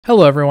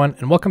Hello everyone,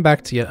 and welcome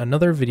back to yet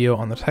another video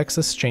on the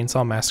Texas Chain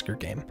Saw Massacre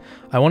game.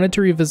 I wanted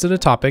to revisit a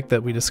topic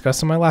that we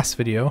discussed in my last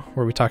video,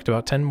 where we talked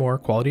about 10 more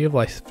quality of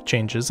life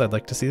changes I'd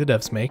like to see the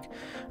devs make.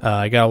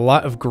 I got a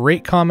lot of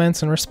great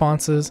comments and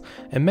responses,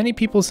 and many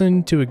people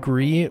seem to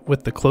agree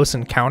with the close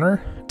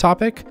encounter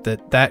topic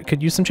that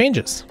could use some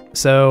changes.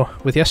 So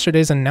with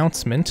yesterday's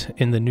announcement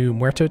in the new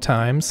Muerto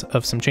Times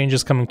of some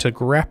changes coming to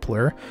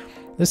Grappler,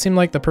 this seemed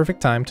like the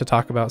perfect time to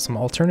talk about some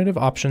alternative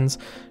options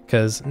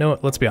because,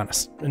 let's be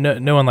honest,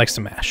 no one likes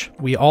to mash.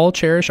 We all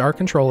cherish our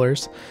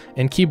controllers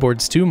and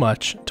keyboards too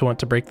much to want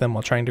to break them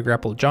while trying to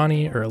grapple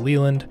Johnny or a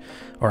Leland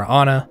or a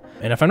Anna.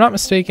 And if I'm not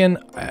mistaken,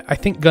 I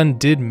think Gunn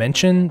did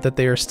mention that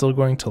they are still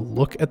going to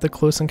look at the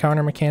close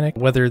encounter mechanic,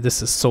 whether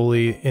this is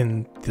solely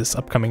in this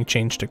upcoming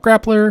change to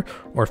Grappler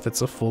or if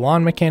it's a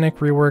full-on mechanic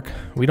rework.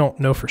 We don't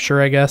know for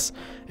sure, I guess.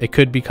 It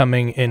could be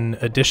coming in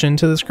addition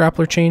to this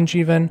Grappler change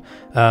even,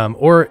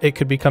 or it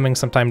could be coming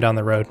sometime down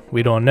the road.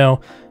 We don't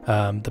know.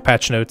 The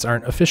patch notes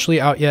aren't officially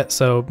out yet,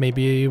 so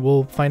maybe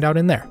we'll find out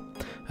in there.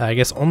 I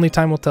guess only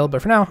time will tell,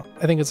 but for now,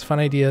 I think it's a fun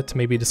idea to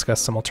maybe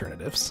discuss some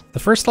alternatives. The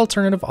first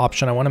alternative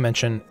option I want to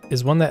mention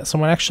is one that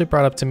someone actually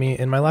brought up to me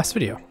in my last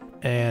video,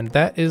 and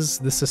that is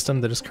the system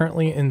that is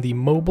currently in the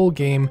mobile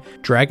game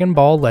Dragon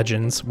Ball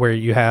Legends, where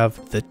you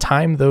have the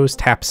Time Those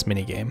Taps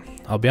minigame.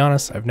 I'll be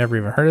honest, I've never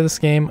even heard of this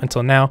game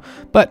until now,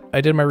 but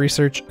I did my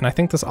research, and I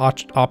think this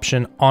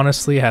option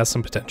honestly has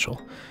some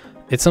potential.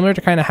 It's similar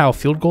to kind of how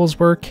field goals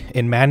work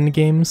in Madden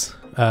games,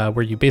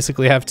 where you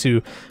basically have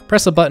to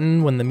press a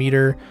button when the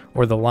meter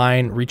or the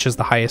line reaches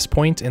the highest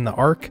point in the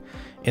arc.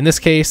 In this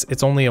case,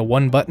 it's only a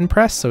one button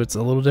press, so it's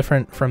a little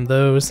different from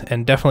those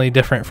and definitely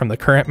different from the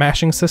current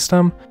mashing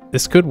system.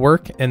 This could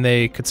work, and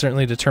they could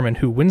certainly determine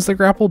who wins the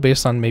grapple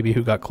based on maybe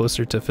who got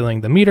closer to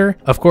filling the meter.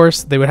 Of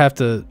course, they would have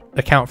to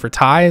account for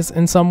ties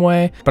in some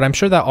way, but I'm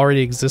sure that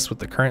already exists with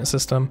the current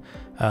system,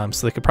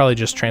 so they could probably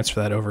just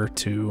transfer that over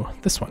to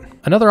this one.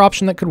 Another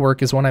option that could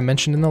work is one I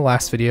mentioned in the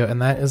last video,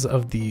 and that is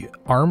of the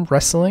arm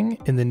wrestling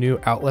in the new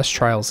Outlast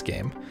Trials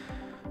game.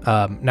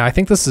 Now, I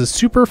think this is a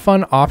super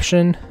fun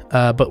option,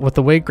 but with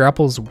the way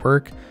grapples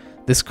work,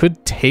 this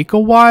could take a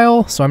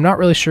while, so I'm not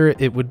really sure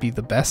it would be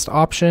the best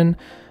option,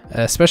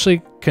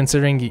 especially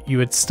considering you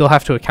would still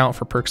have to account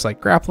for perks like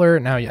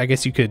Grappler. Now, I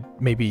guess you could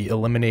maybe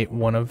eliminate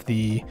one of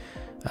the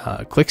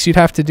clicks you'd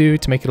have to do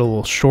to make it a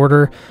little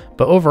shorter,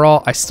 but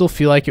overall, I still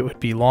feel like it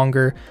would be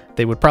longer.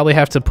 They would probably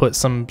have to put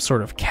some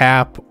sort of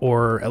cap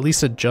or at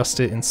least adjust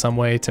it in some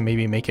way to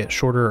maybe make it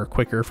shorter or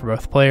quicker for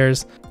both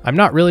players. I'm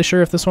not really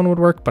sure if this one would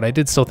work, but I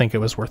did still think it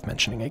was worth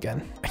mentioning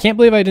again. I can't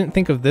believe I didn't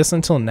think of this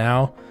until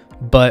now,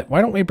 but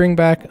why don't we bring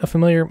back a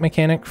familiar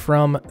mechanic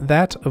from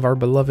that of our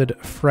beloved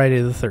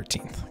Friday the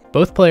 13th.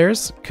 Both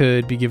players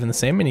could be given the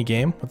same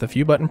minigame with a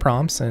few button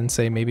prompts and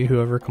say maybe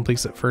whoever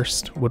completes it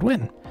first would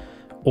win.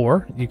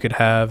 Or you could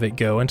have it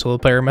go until the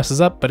player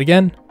messes up, but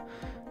again,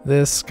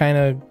 this kind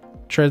of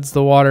treads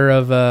the water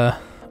of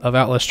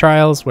Outlast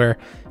Trials, where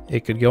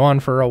it could go on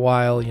for a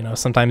while. You know,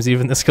 sometimes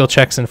even the skill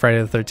checks in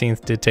Friday the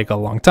 13th did take a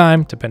long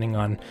time, depending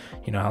on,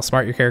 you know, how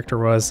smart your character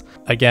was.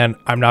 Again,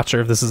 I'm not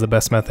sure if this is the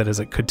best method, as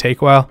it could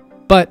take a while,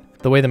 but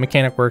the way the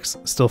mechanic works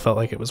still felt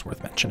like it was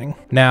worth mentioning.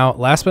 Now,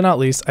 last but not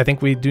least, I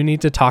think we do need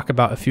to talk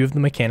about a few of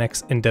the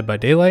mechanics in Dead by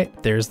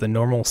Daylight. There's the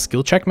normal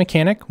skill check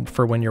mechanic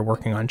for when you're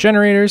working on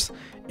generators,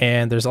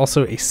 and there's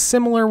also a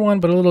similar one,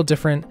 but a little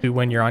different, to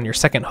when you're on your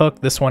second hook.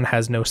 This one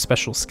has no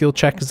special skill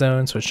check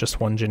zone, so it's just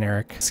one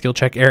generic skill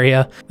check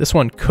area. This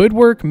one could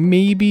work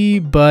maybe,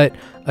 but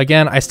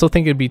again, I still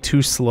think it'd be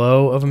too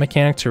slow of a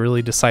mechanic to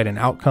really decide an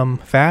outcome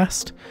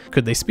fast.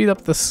 Could they speed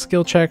up the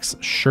skill checks?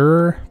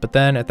 Sure, but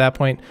then at that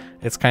point,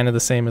 it's kind of the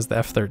same as the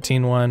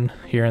F13 one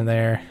here and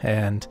there,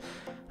 and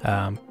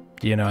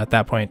you know, at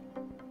that point,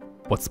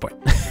 what's the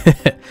point?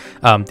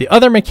 The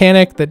other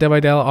mechanic that Dead by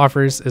Daylight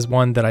offers is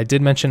one that I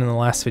did mention in the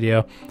last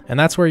video, and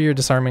that's where you're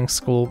disarming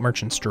school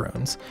merchants'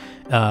 drones.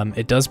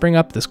 It does bring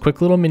up this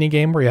quick little mini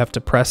game where you have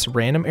to press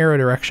random arrow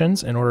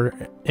directions in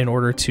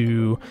order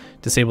to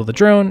disable the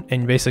drone,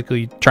 and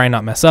basically try and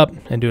not mess up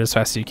and do it as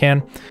fast as you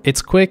can.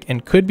 It's quick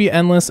and could be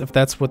endless if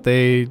that's what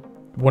they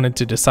wanted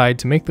to decide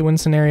to make the win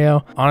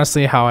scenario.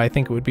 Honestly, how I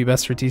think it would be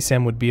best for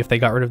TCM would be if they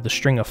got rid of the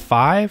string of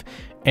 5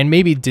 and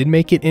maybe did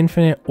make it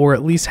infinite, or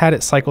at least had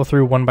it cycle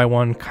through one by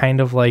one,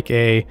 kind of like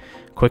a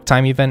quick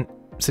time event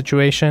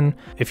situation.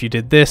 If you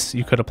did this,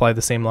 you could apply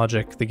the same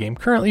logic the game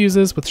currently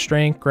uses with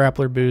strength,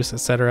 grappler boost,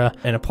 etc.,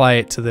 and apply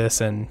it to this,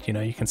 and you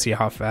know, you can see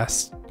how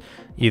fast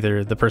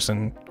either the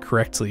person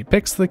correctly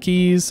picks the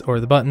keys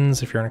or the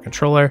buttons if you're on a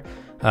controller.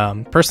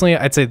 Personally,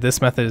 I'd say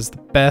this method is the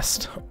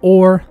best,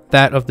 or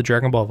that of the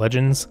Dragon Ball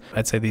Legends.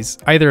 I'd say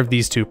either of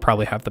these two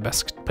probably have the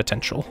best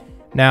potential.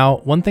 Now,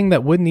 one thing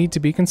that would need to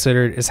be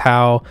considered is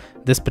how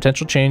this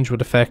potential change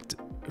would affect,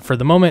 for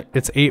the moment,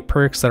 it's 8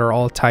 perks that are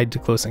all tied to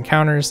close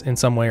encounters in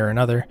some way or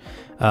another.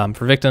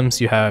 For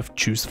victims, you have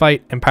Choose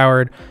Fight,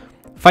 Empowered,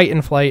 Fight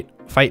and Flight,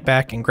 Fight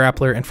Back, and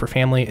Grappler, and for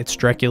family, it's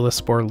Dracula,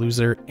 Spore,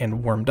 Loser,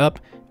 and Warmed Up.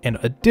 And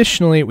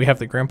additionally, we have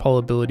the grandpa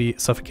ability,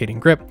 Suffocating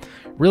Grip.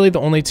 Really the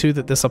only two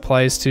that this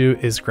applies to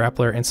is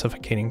Grappler and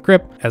Suffocating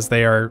Grip, as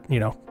they are,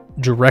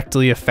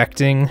 directly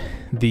affecting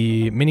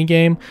the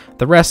minigame.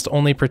 The rest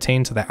only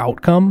pertain to the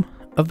outcome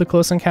of the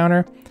close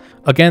encounter.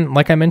 Again,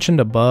 like I mentioned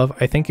above,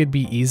 I think it'd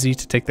be easy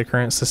to take the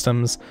current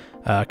system's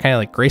kind of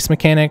like grace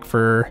mechanic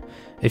for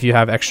if you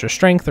have extra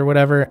strength or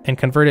whatever, and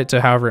convert it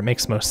to however it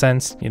makes most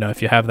sense.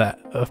 If you have that,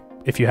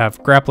 if you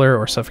have Grappler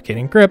or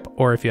Suffocating Grip,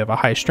 or if you have a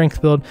high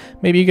strength build,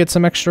 maybe you get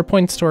some extra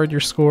points toward your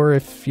score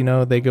if,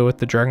 they go with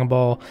the Dragon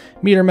Ball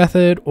meter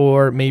method,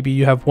 or maybe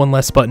you have one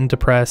less button to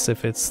press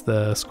if it's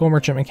the Skull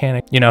Merchant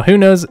mechanic. Who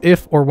knows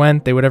if or when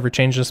they would ever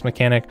change this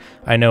mechanic.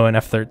 I know in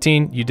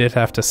F13, you did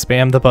have to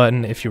spam the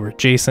button if you were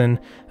Jason,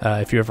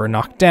 if you ever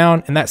knocked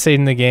down, and that stayed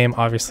in the game.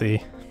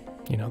 Obviously,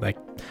 like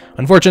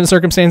unfortunate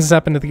circumstances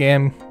happened to the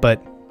game, but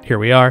here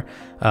we are.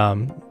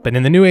 But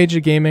in the new age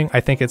of gaming,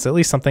 I think it's at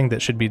least something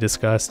that should be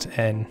discussed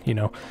and,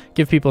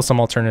 give people some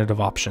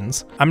alternative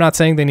options. I'm not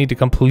saying they need to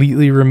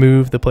completely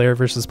remove the player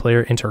versus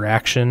player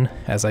interaction,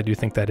 as I do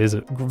think that is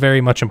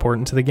very much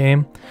important to the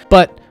game.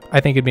 But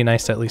I think it'd be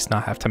nice to at least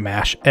not have to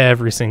mash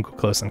every single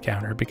close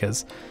encounter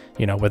because,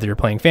 whether you're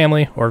playing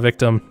family or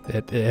victim,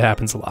 it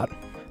happens a lot.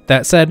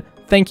 That said,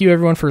 thank you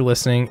everyone for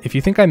listening. If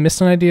you think I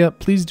missed an idea,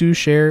 please do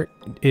share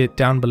it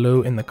down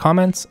below in the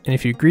comments. And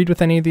if you agreed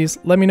with any of these,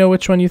 let me know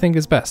which one you think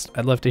is best.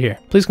 I'd love to hear.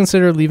 Please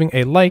consider leaving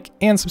a like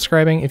and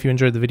subscribing if you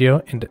enjoyed the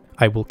video, and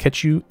I will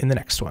catch you in the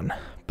next one.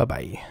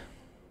 Bye-bye.